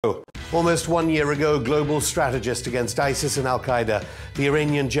Almost 1 year ago, global strategist against ISIS and al-Qaeda, the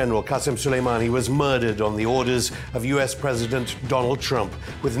Iranian general Qasem Soleimani was murdered on the orders of US President Donald Trump,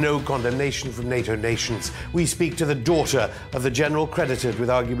 with no condemnation from NATO nations. We speak to the daughter of the general credited with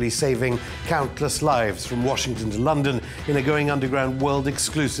arguably saving countless lives from Washington to London in a going underground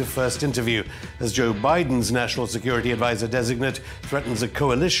world-exclusive first interview, as Joe Biden's national security advisor designate threatens a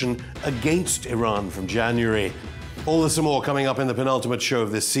coalition against Iran from January. All this and more coming up in the penultimate show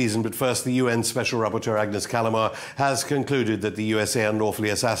of this season, but first, the UN Special Rapporteur Agnes Callamard has concluded that the USA unlawfully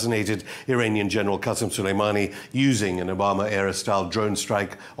assassinated Iranian General Qasem Soleimani using an Obama-era-style drone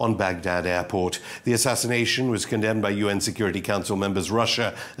strike on Baghdad airport. The assassination was condemned by UN Security Council members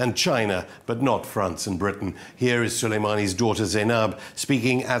Russia and China, but not France and Britain. Here is Soleimani's daughter Zeinab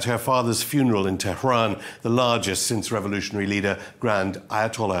speaking at her father's funeral in Tehran, the largest since revolutionary leader Grand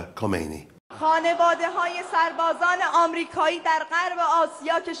Ayatollah Khomeini. خانواده‌های سربازان آمریکایی در غرب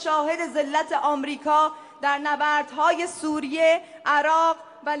آسیا که شاهد ذلت آمریکا در نبردهای سوریه، عراق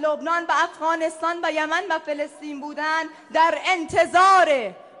و لبنان و افغانستان و یمن و فلسطین بودند، در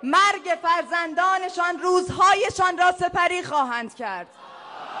انتظار مرگ فرزندانشان روزهایشان را سپری خواهند کرد.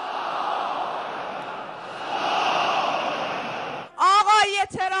 آقای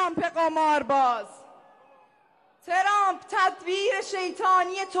ترامپ قمارباز، ترامپ، تدبیر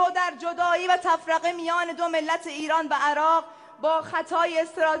شیطانی تو در جدایی و تفرقه میان دو ملت ایران و عراق با خطای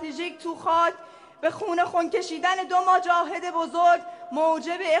استراتژیک تو خاک به خون کشیدن دو مجاهد بزرگ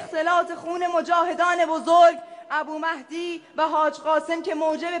موجب اختلاط خون مجاهدان بزرگ ابو مهدی و حاج قاسم که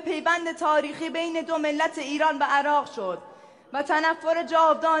موجب پیوند تاریخی بین دو ملت ایران و عراق شد و تنفر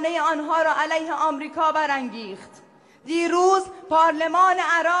جاودانه آنها را علیه آمریکا برانگیخت. دیروز پارلمان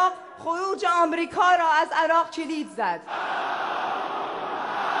عراق خروج آمریکا را از عراق کلید زد.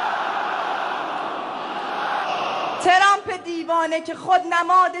 ترامپ دیوانه که خود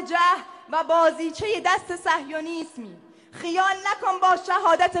نماد جهل و بازیچه دست صهیونیسمی، خیال نکن با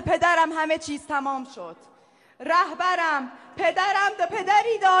شهادت پدرم همه چیز تمام شد. رهبرم، پدرم و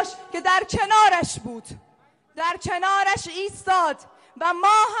پدری داشت که در کنارش بود، در کنارش ایستاد و ما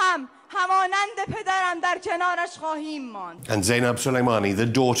هم همانند پدرم در کنارش خواهیم ماند. And Zeinab Soleimani, the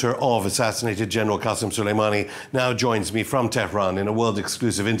daughter of assassinated General Qasem Soleimani, now joins me from Tehran in a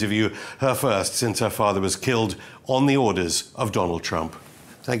world-exclusive interview, her first since her father was killed on the orders of Donald Trump.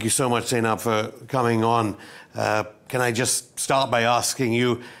 Thank you so much, Zeinab, for coming on. Can I just start by asking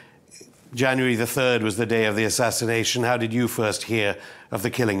you, January the 3rd was the day of the assassination. How did you first hear of the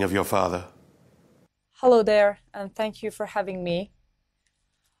killing of your father? Hello there, and thank you for having me.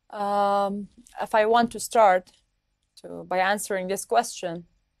 If I want to start by answering this question,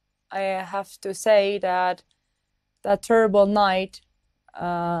 I have to say that that terrible night,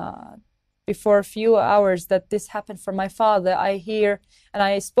 before a few hours that this happened for my father, I hear and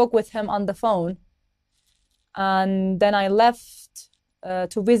I spoke with him on the phone, and then I left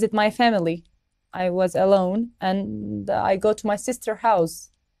to visit my family. I was alone, and I go to my sister's house.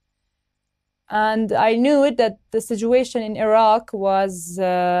 And I knew that the situation in Iraq was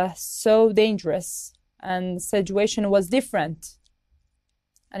so dangerous, and the situation was different,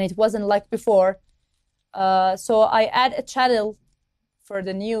 and it wasn't like before. So I add a channel for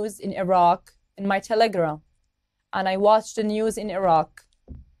the news in Iraq in my Telegram, and I watched the news in Iraq.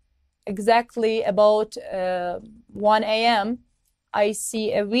 Exactly about 1 a.m., I see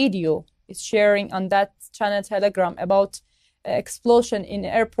a video is sharing on that channel Telegram about explosion in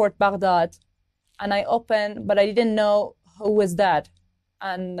airport Baghdad. And I opened, but I didn't know who was that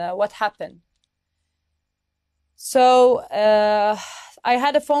and what happened. So I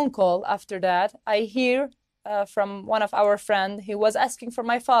had a phone call after that. I hear from one of our friends, he was asking for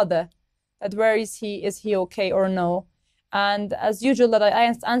my father, that where is he okay or no? And as usual that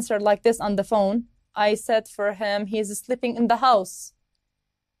I answered like this on the phone, I said for him, he's sleeping in the house,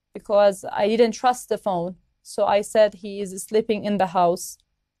 because I didn't trust the phone. So I said he is sleeping in the house.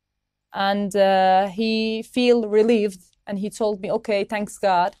 And he feel relieved, and he told me, okay, thanks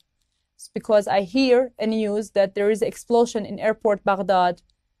God, it's because I hear a news that there is an explosion in airport Baghdad,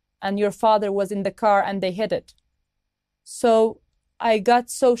 and your father was in the car and they hit it. So I got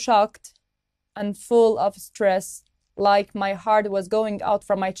so shocked and full of stress, like my heart was going out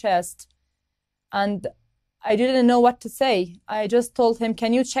from my chest, and I didn't know what to say. I just told him,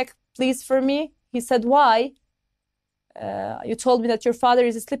 can you check please for me? He said, why? You told me that your father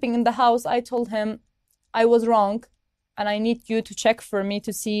is sleeping in the house. I told him I was wrong, and I need you to check for me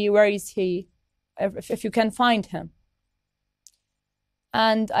to see where is he, if you can find him.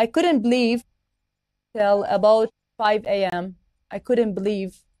 And I couldn't believe till about 5 a.m. I couldn't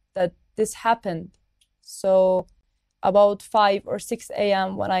believe that this happened. So about 5 or 6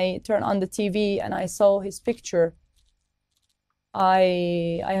 a.m. when I turned on the TV and I saw his picture,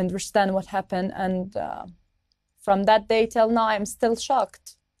 I understand what happened, and from that day till now, I'm still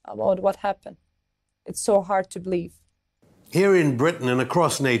shocked about what happened. It's so hard to believe. Here in Britain and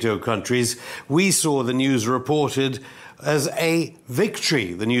across NATO countries, we saw the news reported as a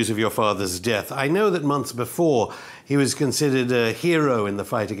victory, the news of your father's death. I know that months before, he was considered a hero in the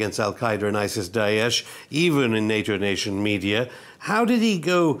fight against Al-Qaeda and ISIS-Daesh, even in NATO nation media. How did he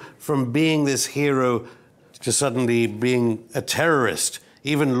go from being this hero to suddenly being a terrorist?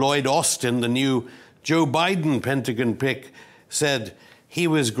 Even Lloyd Austin, the new Joe Biden Pentagon pick, said he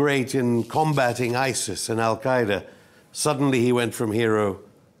was great in combating ISIS and Al-Qaeda. Suddenly he went from hero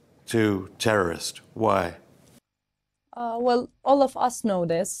to terrorist. Why? Well, all of us know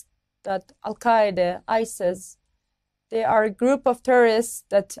this, that Al-Qaeda, ISIS, they are a group of terrorists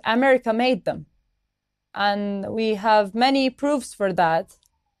that America made them. And we have many proofs for that.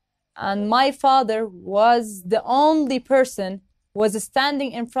 And my father was the only person who was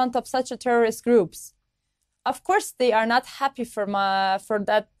standing in front of such a terrorist groups. Of course, they are not happy for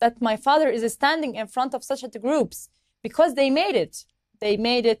that my father is standing in front of such a groups, because they made it. They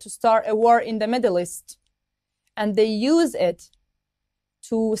made it to start a war in the Middle East. And they use it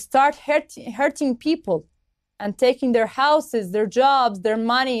to start hurting people and taking their houses, their jobs, their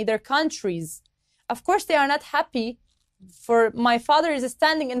money, their countries. Of course, they are not happy for my father is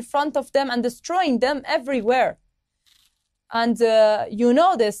standing in front of them and destroying them everywhere. And you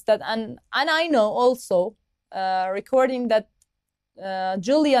know this, that, and I know also, recording that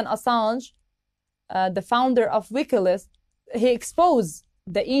Julian Assange, the founder of WikiLeaks, he exposed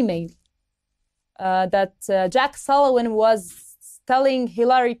the email that Jack Sullivan was telling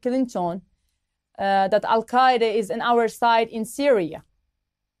Hillary Clinton that Al-Qaeda is on our side in Syria.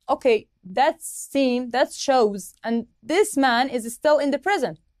 Okay, that shows, and this man is still in the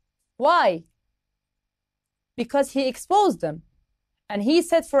prison. Why? Because he exposed them. And he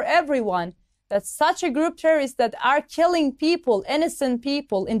said for everyone that such a group terrorists that are killing people, innocent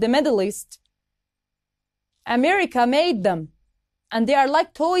people in the Middle East, America made them, and they are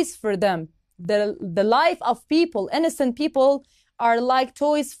like toys for them. The life of people, innocent people, are like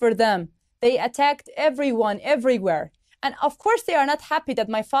toys for them. They attacked everyone, everywhere. And of course, they are not happy that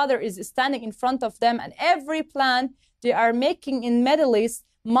my father is standing in front of them, and every plan they are making in Middle East,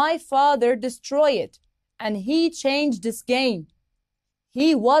 my father destroyed it. And he changed this game.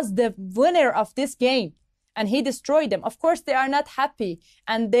 He was the winner of this game, and he destroyed them. Of course, they are not happy,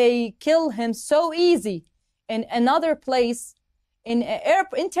 and they kill him so easy in another place, in an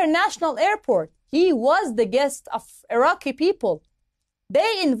international airport. He was the guest of Iraqi people.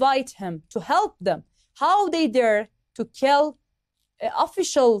 They invite him to help them. How they dare to kill an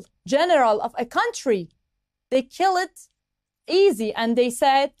official general of a country? They kill it easy, and they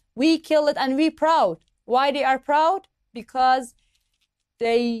said, we kill it and we proud. Why they are proud? Because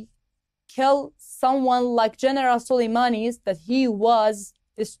they kill someone like General Soleimani, that he was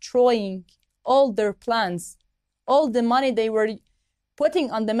destroying all their plans, all the money they were putting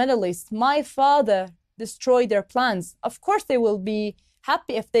on the Middle East. My father destroyed their plans. Of course, they will be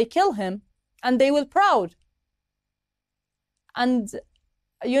happy if they kill him, and they will proud. And,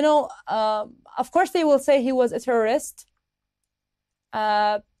 you know, of course, they will say he was a terrorist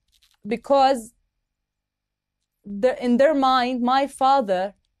because in their mind, my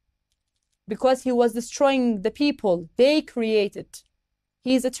father, because he was destroying the people they created,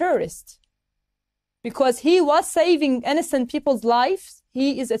 he's a terrorist. Because he was saving innocent people's lives,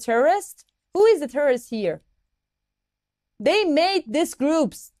 he is a terrorist. Who is the terrorist here? They made these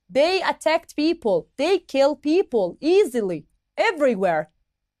groups. They attacked people. They kill people easily, everywhere.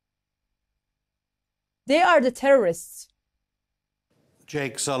 They are the terrorists.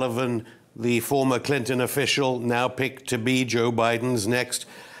 Jake Sullivan, the former Clinton official, now picked to be Joe Biden's next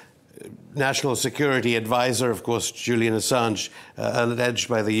national security advisor. Of course, Julian Assange, alleged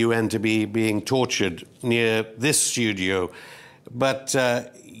by the UN to be being tortured near this studio. But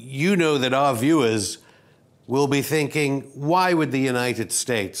you know that our viewers will be thinking, why would the United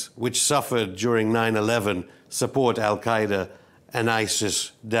States, which suffered during 9/11, support Al-Qaeda and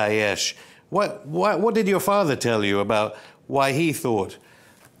ISIS-Daesh? What did your father tell you about why he thought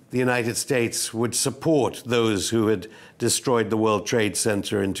the United States would support those who had destroyed the World Trade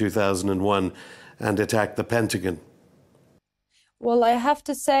Center in 2001 and attacked the Pentagon? Well, I have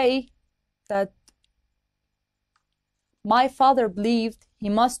to say that my father believed he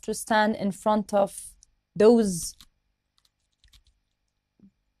must stand in front of those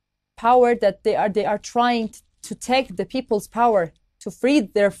power that they are trying to take the people's power, to free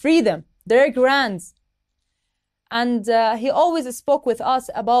their freedom, their grants. And he always spoke with us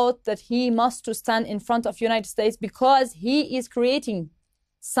about that he must to stand in front of United States because he is creating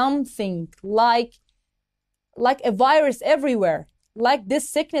something like a virus everywhere, like this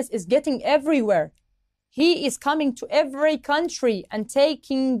sickness is getting everywhere. He is coming to every country and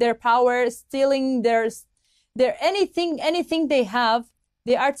taking their power, stealing their anything they have,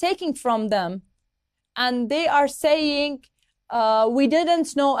 they are taking from them. And they are saying, we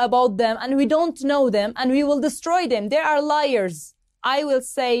didn't know about them and we don't know them and we will destroy them. They are liars. I will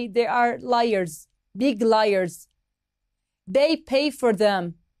say they are liars, big liars. They pay for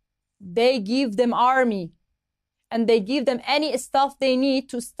them. They give them army and they give them any stuff they need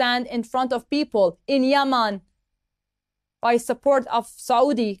to stand in front of people in Yemen by support of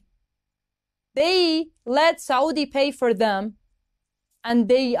Saudi. They let Saudi pay for them. And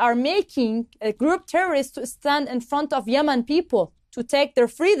they are making a group terrorists to stand in front of Yemen people to take their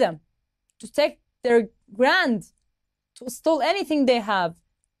freedom, to take their land, to steal anything they have.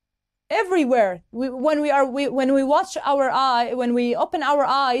 Everywhere, when we watch our eye, when we open our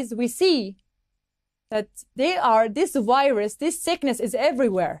eyes, we see that this virus, this sickness is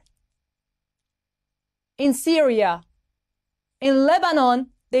everywhere. In Syria, in Lebanon,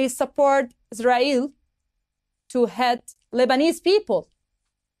 they support Israel to head Lebanese people.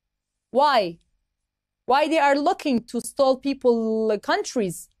 Why? Why they are looking to steal people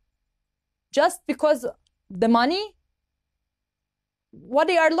countries? Just because the money? What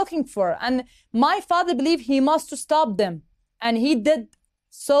they are looking for? And my father believed he must stop them. And he did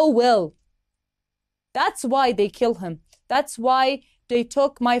so well. That's why they killed him. That's why they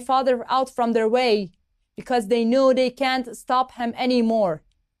took my father out from their way. Because they know they can't stop him anymore.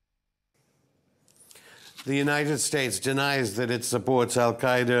 The United States denies that it supports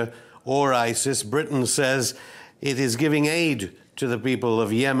Al-Qaeda or ISIS. Britain says it is giving aid to the people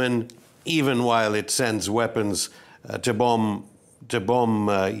of Yemen, even while it sends weapons to bomb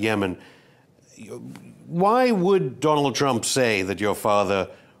Yemen. Why would Donald Trump say that your father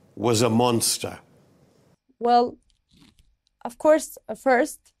was a monster? Well, of course,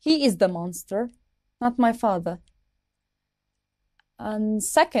 first, he is the monster, not my father. And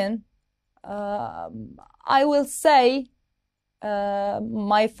second, I will say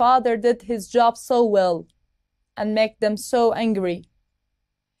my father did his job so well and make them so angry.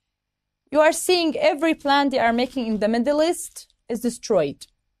 You are seeing every plan they are making in the Middle East is destroyed.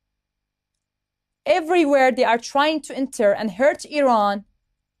 Everywhere they are trying to enter and hurt Iran,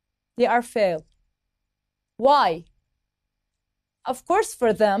 they are failed. Why? Of course,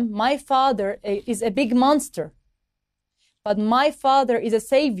 for them, my father is a big monster. But my father is a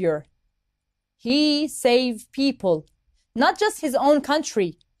savior. He saved people, not just his own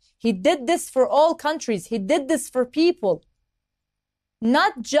country. He did this for all countries. He did this for people,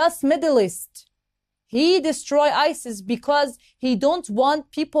 not just Middle East. He destroyed ISIS because he don't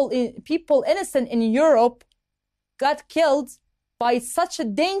want people innocent in Europe got killed by such a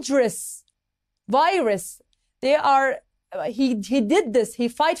dangerous virus. He did this. He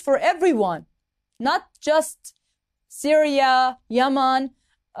fight for everyone, not just Syria, Yemen,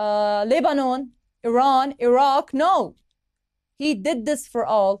 Lebanon, Iran, Iraq. No, he did this for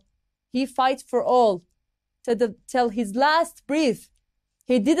all. He fight for all till his last breath.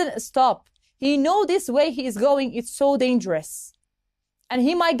 He didn't stop. He know this way he is going, it's so dangerous. And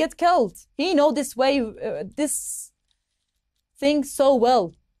he might get killed. He know this way, this thing so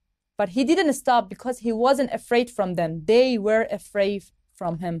well. But he didn't stop because he wasn't afraid from them. They were afraid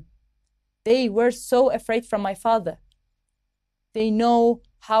from him. They were so afraid from my father. They know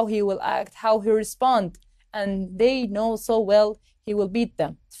how he will act, how he respond. And they know so well he will beat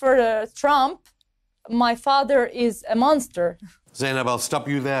them. For Trump, my father is a monster. Zeinab, I'll stop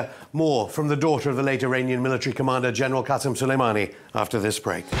you there. More from the daughter of the late Iranian military commander, General Qasem Soleimani, after this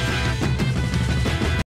break.